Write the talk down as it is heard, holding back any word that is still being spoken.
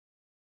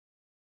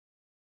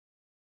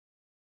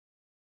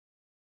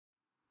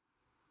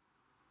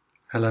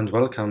Hello and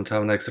welcome to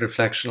our next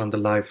reflection on the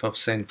life of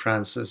Saint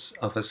Francis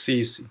of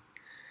Assisi.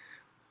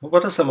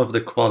 What are some of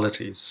the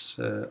qualities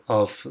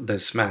of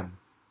this man?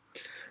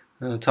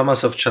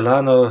 Thomas of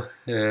Celano,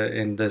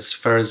 in this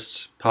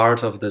first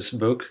part of this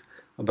book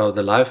about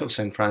the life of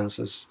Saint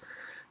Francis,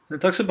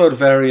 talks about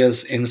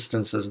various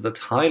instances that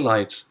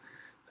highlight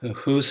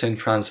who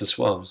Saint Francis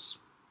was,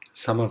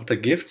 some of the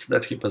gifts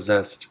that he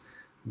possessed,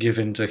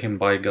 given to him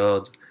by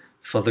God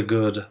for the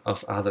good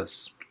of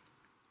others.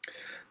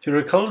 He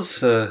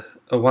recalls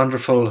a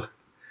wonderful,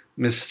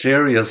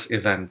 mysterious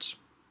event.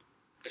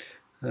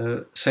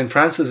 Saint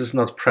Francis is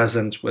not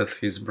present with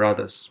his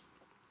brothers,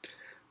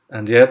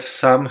 and yet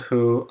some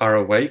who are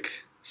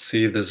awake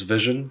see this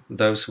vision.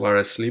 Those who are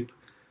asleep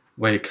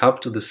wake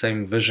up to the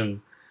same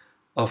vision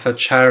of a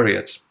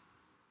chariot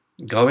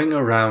going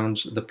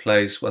around the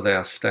place where they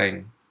are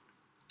staying.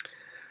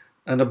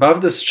 And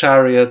above this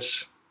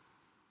chariot,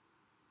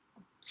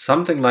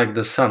 something like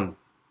the sun,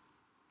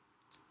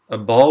 a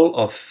ball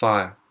of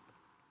fire,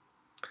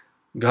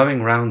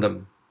 going round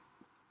them.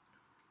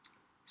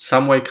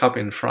 Some wake up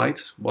in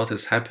fright, what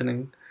is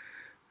happening?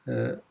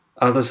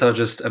 Others are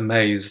just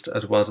amazed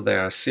at what they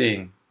are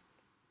seeing.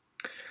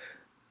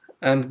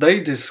 And they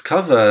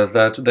discover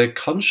that the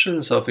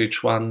conscience of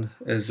each one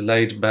is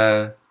laid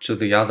bare to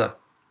the other.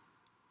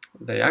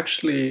 They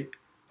actually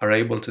are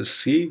able to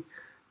see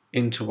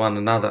into one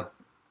another.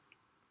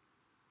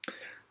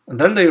 And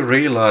then they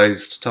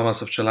realized,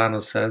 Thomas of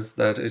Celano says,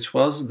 that it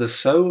was the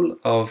soul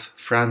of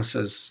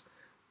Francis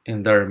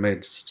in their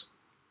midst.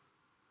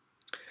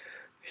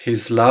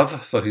 His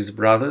love for his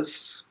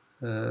brothers,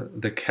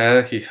 the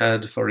care he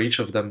had for each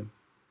of them.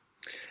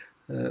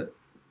 The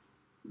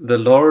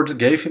Lord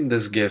gave him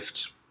this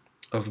gift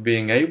of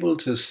being able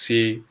to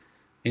see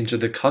into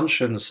the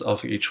conscience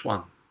of each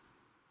one.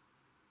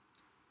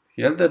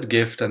 He had that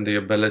gift and the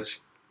ability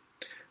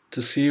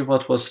to see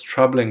what was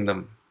troubling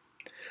them,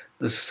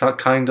 the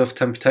kind of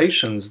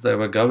temptations they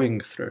were going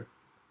through,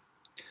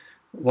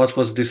 what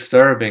was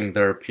disturbing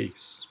their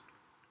peace.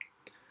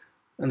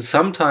 And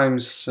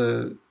sometimes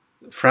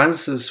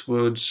Francis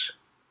would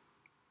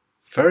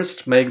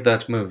first make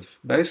that move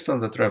based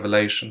on that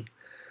revelation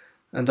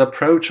and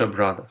approach a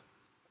brother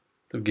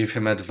to give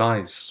him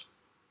advice,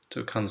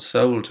 to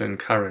console, to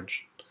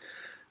encourage,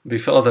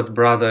 before that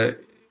brother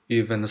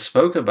even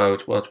spoke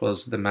about what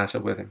was the matter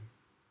with him.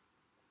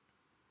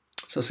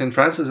 So St.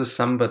 Francis is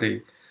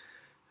somebody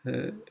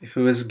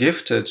who is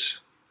gifted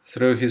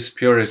through his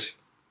purity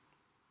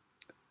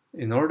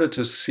in order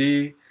to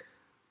see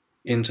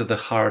into the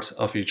heart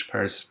of each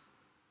person.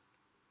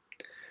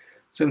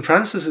 St.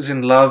 Francis is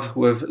in love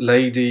with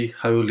Lady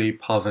Holy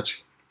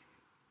Poverty.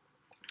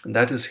 And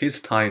that is his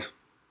title.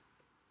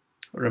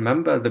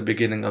 Remember, at the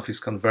beginning of his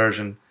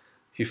conversion,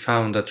 he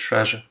found a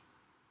treasure.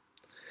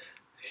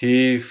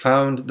 He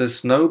found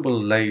this noble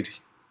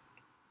lady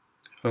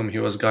whom he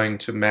was going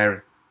to marry.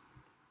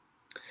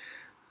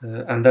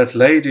 And that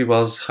lady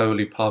was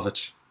Holy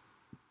Poverty.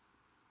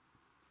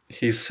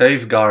 He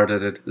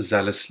safeguarded it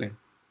zealously.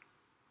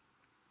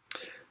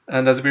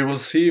 And as we will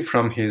see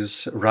from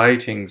his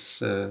writings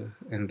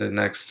in the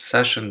next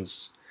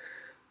sessions,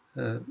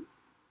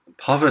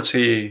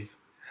 poverty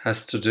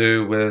has to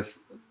do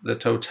with the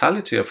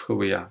totality of who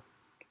we are.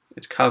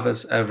 It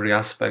covers every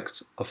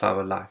aspect of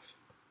our life.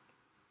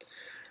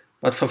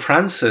 But for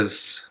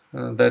Francis,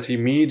 that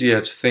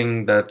immediate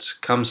thing that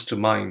comes to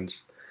mind,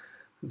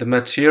 the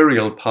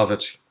material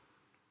poverty,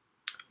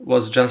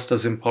 was just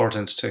as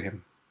important to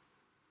him.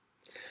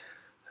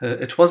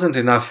 It wasn't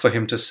enough for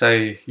him to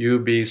say, "You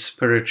be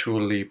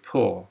spiritually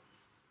poor.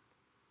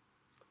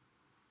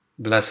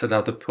 Blessed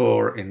are the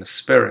poor in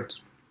spirit."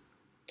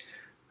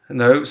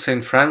 No,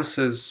 St.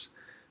 Francis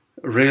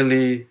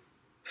really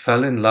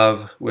fell in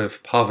love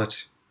with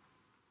poverty.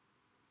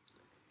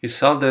 He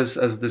saw this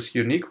as this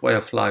unique way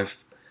of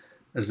life,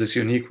 as this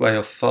unique way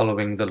of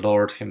following the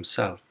Lord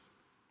himself.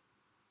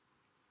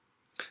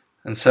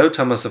 And so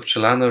Thomas of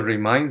Celano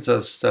reminds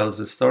us, tells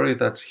the story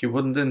that he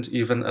wouldn't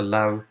even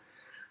allow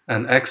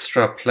an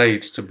extra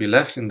plate to be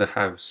left in the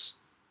house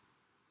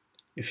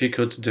if he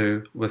could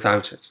do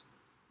without it.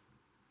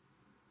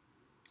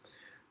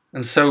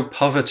 And so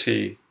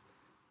poverty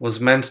was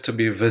meant to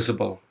be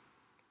visible.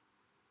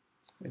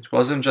 It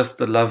wasn't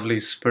just a lovely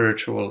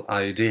spiritual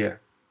idea.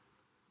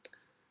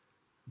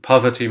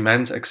 Poverty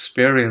meant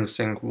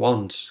experiencing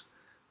want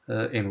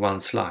in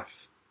one's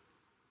life,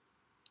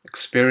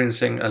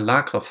 experiencing a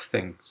lack of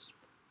things.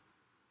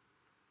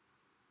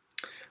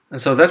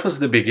 And so that was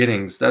the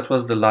beginnings, that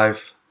was the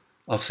life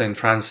of St.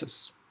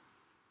 Francis.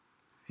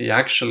 He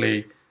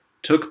actually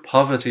took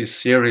poverty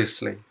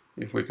seriously,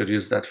 if we could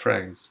use that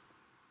phrase.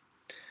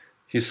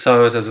 He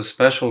saw it as a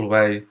special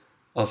way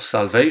of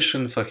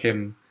salvation for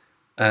him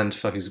and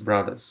for his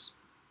brothers.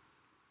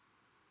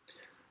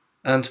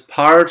 And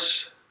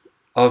part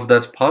of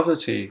that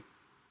poverty,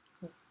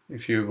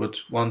 if you would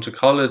want to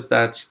call it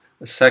that,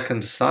 a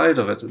second side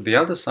of it, the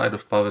other side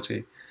of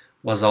poverty,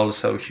 was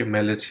also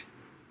humility.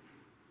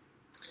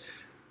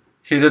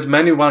 He did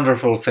many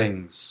wonderful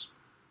things.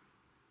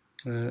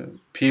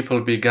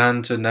 People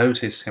began to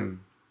notice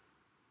him.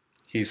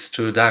 He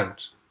stood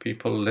out.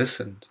 People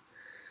listened.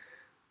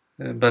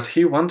 But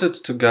he wanted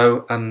to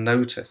go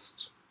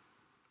unnoticed.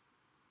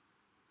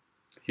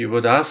 He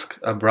would ask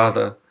a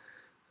brother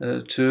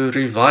to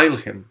revile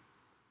him,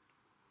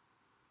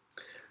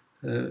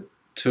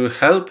 to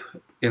help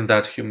in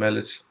that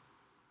humility.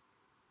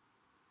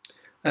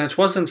 And it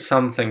wasn't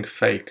something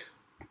fake.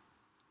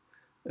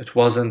 It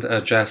wasn't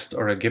a jest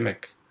or a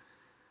gimmick.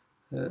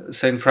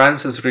 St.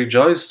 Francis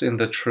rejoiced in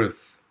the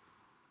truth,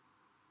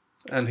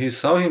 and he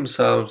saw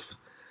himself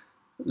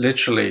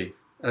literally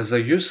as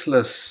a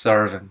useless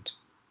servant,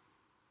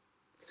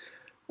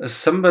 as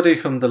somebody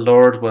whom the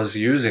Lord was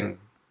using,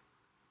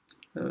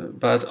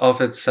 but of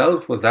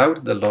itself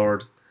without the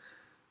Lord,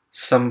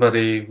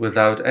 somebody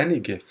without any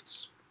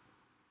gifts.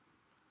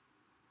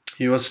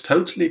 He was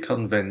totally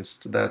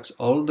convinced that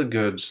all the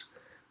good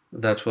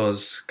that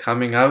was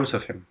coming out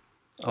of him,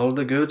 all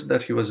the good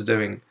that he was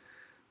doing,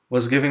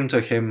 was given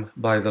to him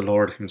by the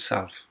Lord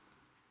himself.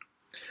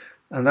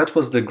 And that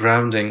was the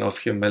grounding of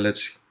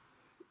humility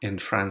in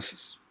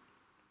Francis.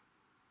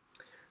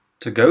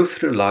 To go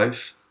through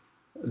life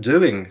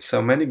doing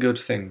so many good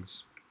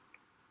things,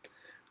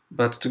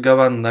 but to go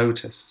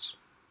unnoticed,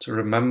 to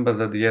remember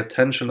that the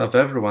attention of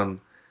everyone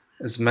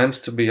is meant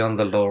to be on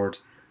the Lord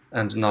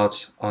and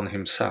not on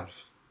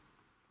himself.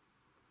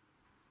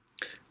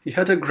 He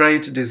had a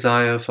great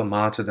desire for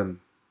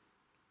martyrdom.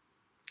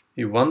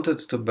 He wanted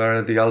to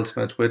bear the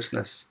ultimate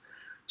witness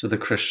to the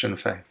Christian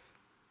faith.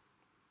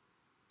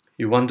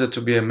 He wanted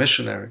to be a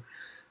missionary.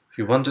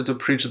 He wanted to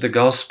preach the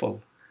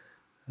gospel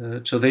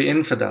to the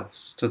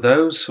infidels, to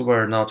those who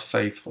were not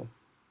faithful,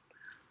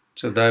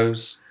 to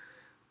those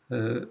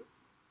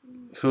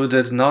who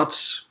did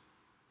not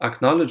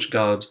acknowledge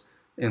God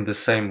in the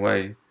same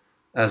way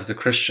as the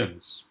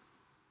Christians.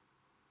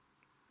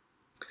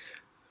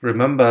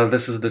 Remember,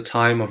 this is the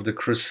time of the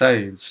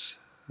Crusades.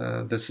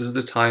 This is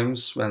the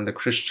times when the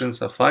Christians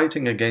are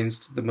fighting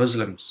against the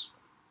Muslims.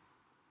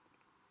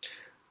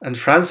 And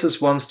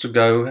Francis wants to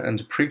go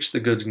and preach the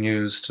good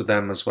news to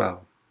them as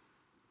well.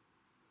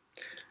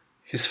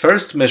 His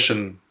first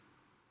mission,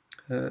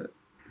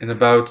 in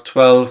about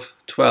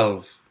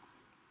 1212,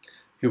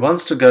 he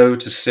wants to go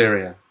to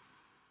Syria.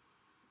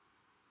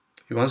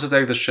 He wants to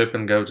take the ship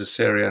and go to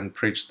Syria and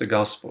preach the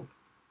gospel.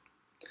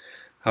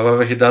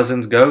 However, he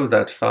doesn't go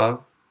that far.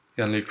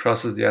 He only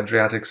crosses the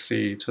Adriatic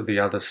Sea to the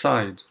other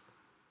side.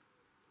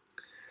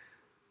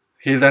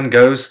 He then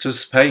goes to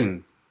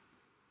Spain,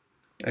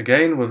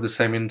 again with the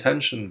same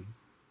intention.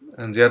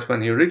 And yet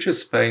when he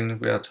reaches Spain,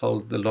 we are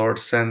told the Lord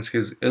sends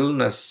his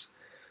illness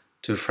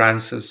to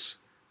Francis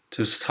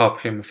to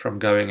stop him from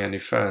going any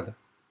further.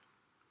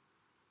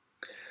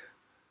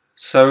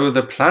 So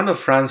the plan of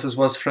Francis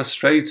was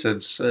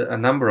frustrated a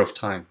number of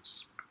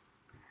times.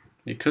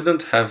 He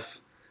couldn't have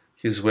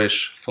his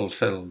wish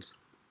fulfilled.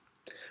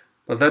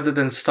 But that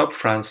didn't stop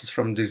Francis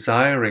from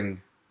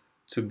desiring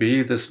to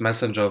be this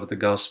messenger of the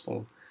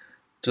gospel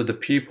to the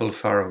people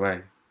far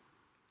away,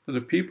 to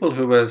the people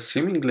who were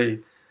seemingly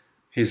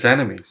his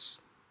enemies.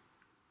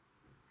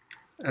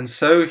 And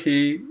so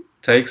he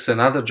takes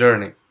another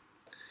journey,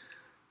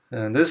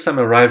 and this time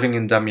arriving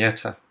in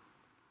Damietta.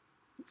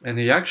 And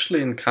he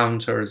actually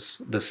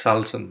encounters the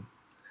Sultan.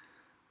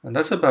 And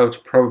that's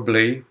about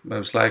probably,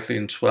 most likely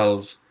in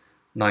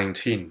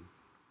 1219.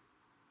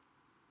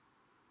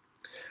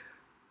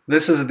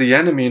 This is the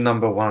enemy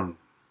number one.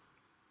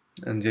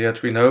 And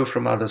yet we know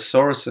from other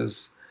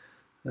sources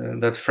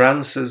that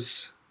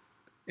Francis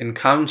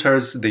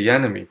encounters the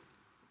enemy,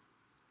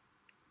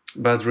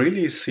 but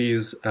really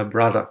sees a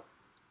brother.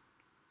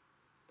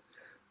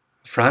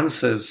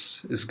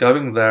 Francis is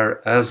going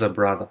there as a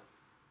brother.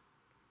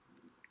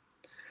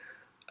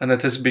 And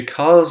it is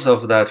because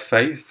of that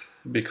faith,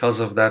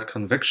 because of that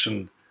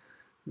conviction,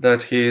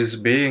 that he is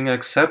being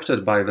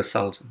accepted by the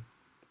Sultan,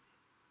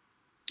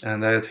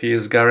 and that he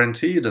is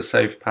guaranteed a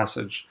safe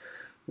passage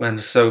when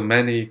so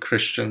many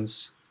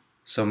Christians,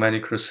 so many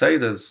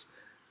crusaders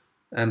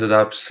ended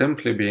up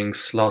simply being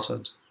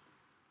slaughtered.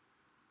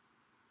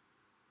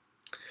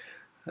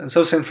 And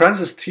so St.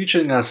 Francis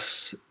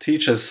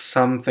teaches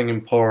something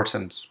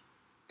important.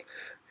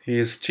 He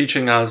is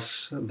teaching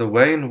us the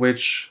way in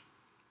which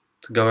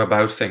to go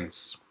about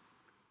things,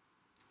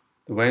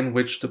 the way in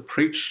which to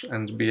preach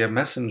and be a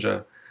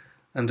messenger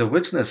and a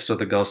witness to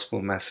the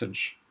gospel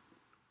message.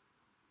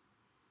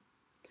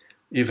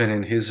 Even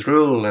in his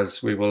rule,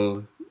 as we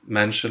will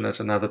mention at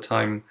another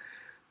time,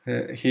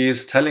 he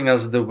is telling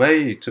us the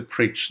way to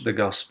preach the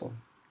gospel.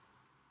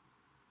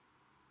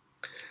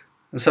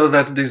 And so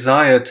that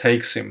desire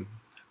takes him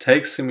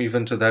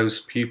even to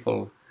those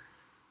people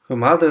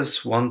whom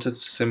others wanted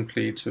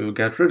simply to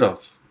get rid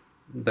of.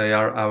 They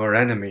are our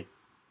enemy.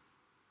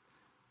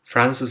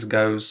 Francis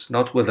goes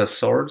not with a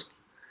sword,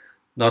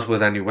 not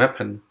with any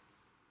weapon,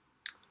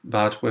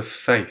 but with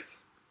faith.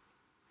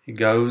 He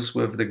goes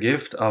with the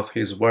gift of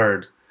his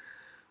word,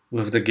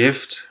 with the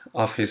gift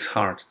of his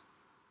heart.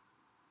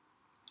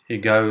 He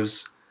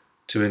goes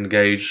to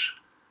engage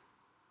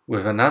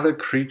with another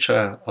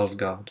creature of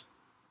God.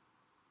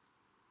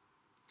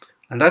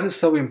 And that is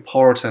so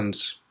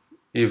important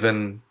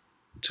even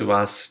to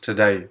us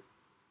today.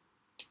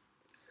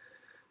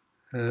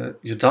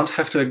 You don't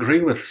have to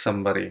agree with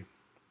somebody.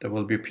 There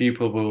will be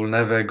people we will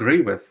never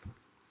agree with.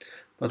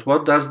 But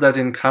what does that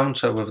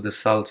encounter with the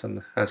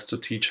Sultan has to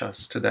teach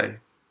us today?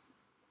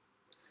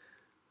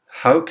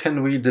 How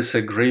can we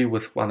disagree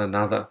with one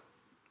another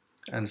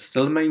and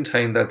still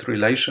maintain that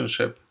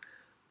relationship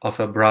of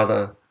a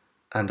brother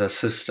and a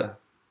sister?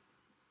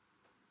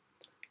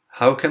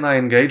 How can I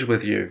engage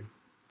with you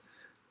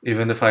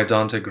even if I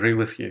don't agree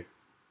with you?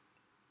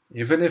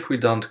 Even if we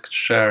don't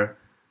share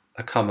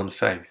a common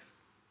faith?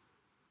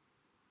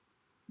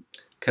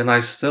 Can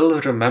I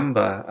still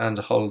remember and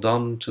hold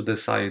on to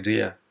this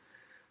idea,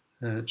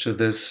 to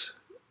this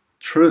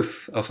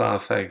truth of our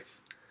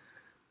faith,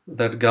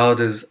 that God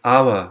is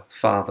our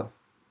Father,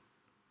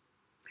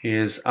 He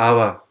is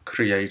our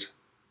Creator,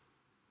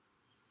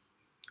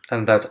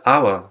 and that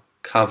our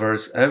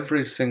covers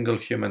every single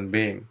human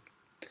being,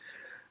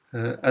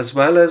 as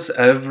well as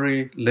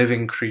every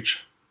living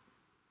creature.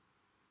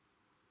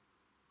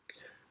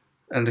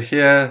 And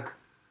here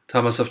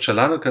Thomas of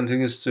Celano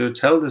continues to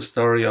tell the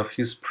story of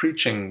his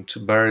preaching to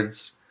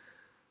birds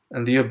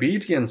and the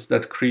obedience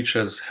that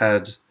creatures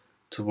had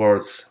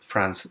towards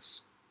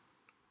Francis.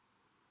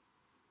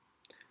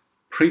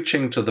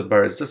 Preaching to the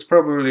birds, that's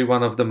probably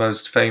one of the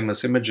most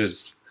famous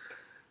images,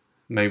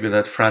 maybe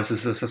that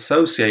Francis is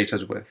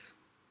associated with.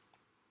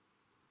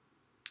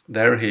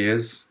 There he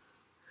is,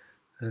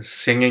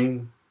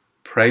 singing,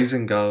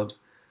 praising God,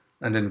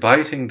 and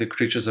inviting the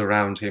creatures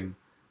around him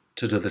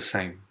to do the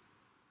same.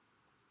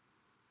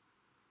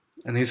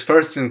 And his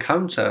first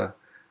encounter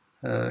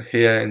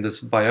here in this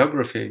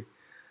biography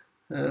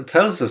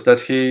tells us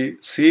that he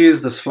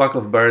sees this flock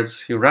of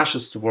birds, he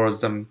rushes towards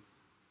them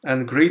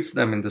and greets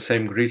them in the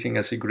same greeting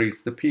as he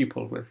greets the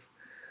people with.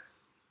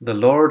 The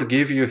Lord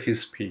give you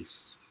his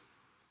peace.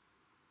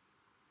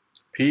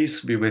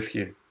 Peace be with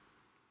you.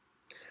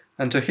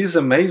 And to his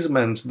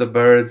amazement, the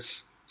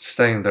birds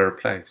stay in their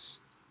place.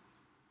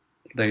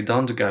 They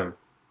don't go.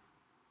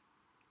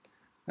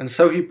 And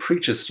so he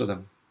preaches to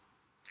them.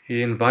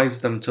 He invites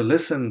them to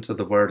listen to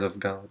the word of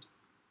God.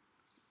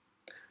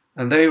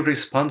 And they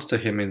respond to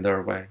him in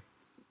their way.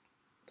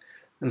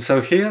 And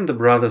so he and the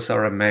brothers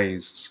are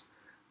amazed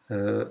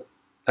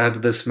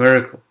at this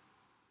miracle,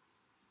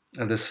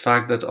 and this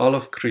fact that all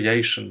of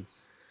creation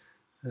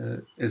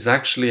is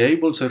actually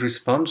able to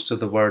respond to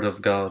the word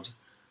of God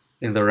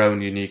in their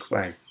own unique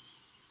way.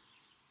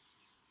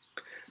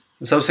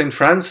 And so St.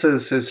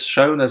 Francis is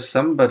shown as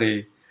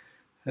somebody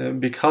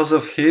because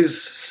of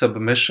his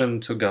submission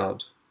to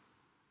God,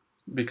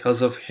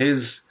 because of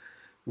his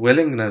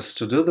willingness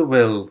to do the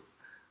will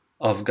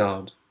of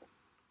God.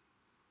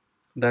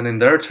 Then in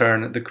their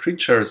turn, the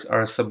creatures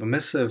are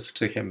submissive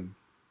to him.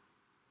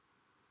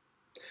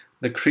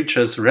 The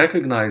creatures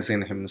recognize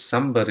in him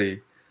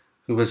somebody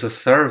who is a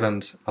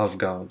servant of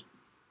God.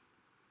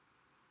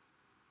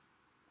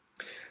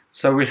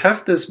 So we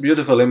have this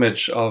beautiful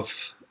image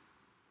of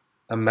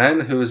a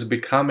man who is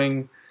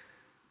becoming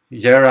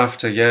year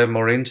after year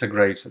more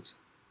integrated,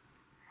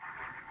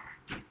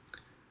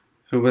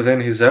 who within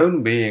his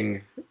own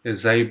being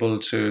is able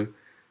to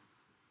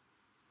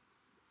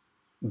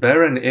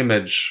bear an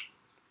image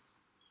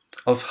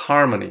of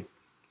harmony,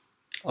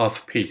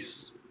 of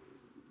peace,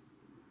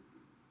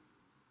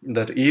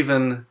 that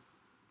even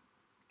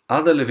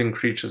other living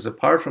creatures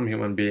apart from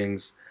human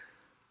beings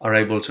are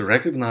able to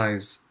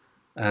recognize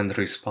and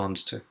respond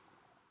to.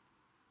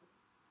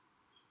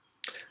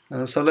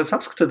 So let's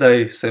ask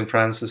today St.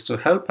 Francis to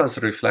help us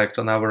reflect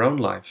on our own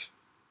life.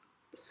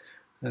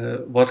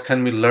 What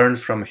can we learn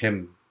from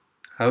him?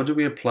 How do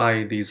we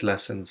apply these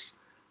lessons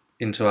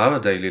into our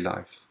daily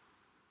life?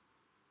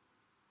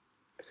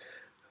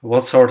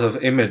 What sort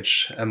of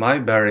image am I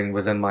bearing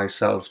within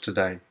myself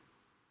today?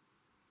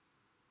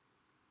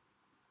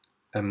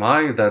 Am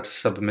I that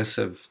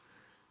submissive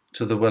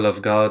to the will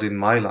of God in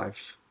my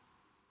life?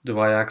 Do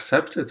I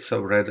accept it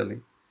so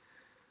readily?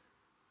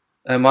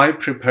 Am I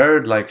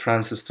prepared, like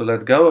Francis, to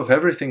let go of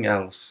everything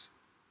else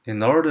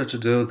in order to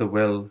do the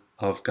will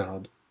of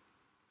God?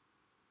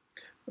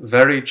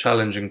 Very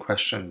challenging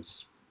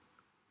questions,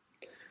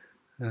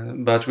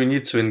 but we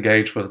need to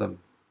engage with them.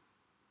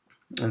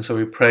 And so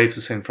we pray to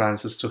St.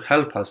 Francis to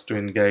help us to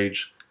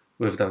engage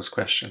with those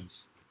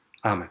questions.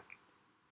 Amen.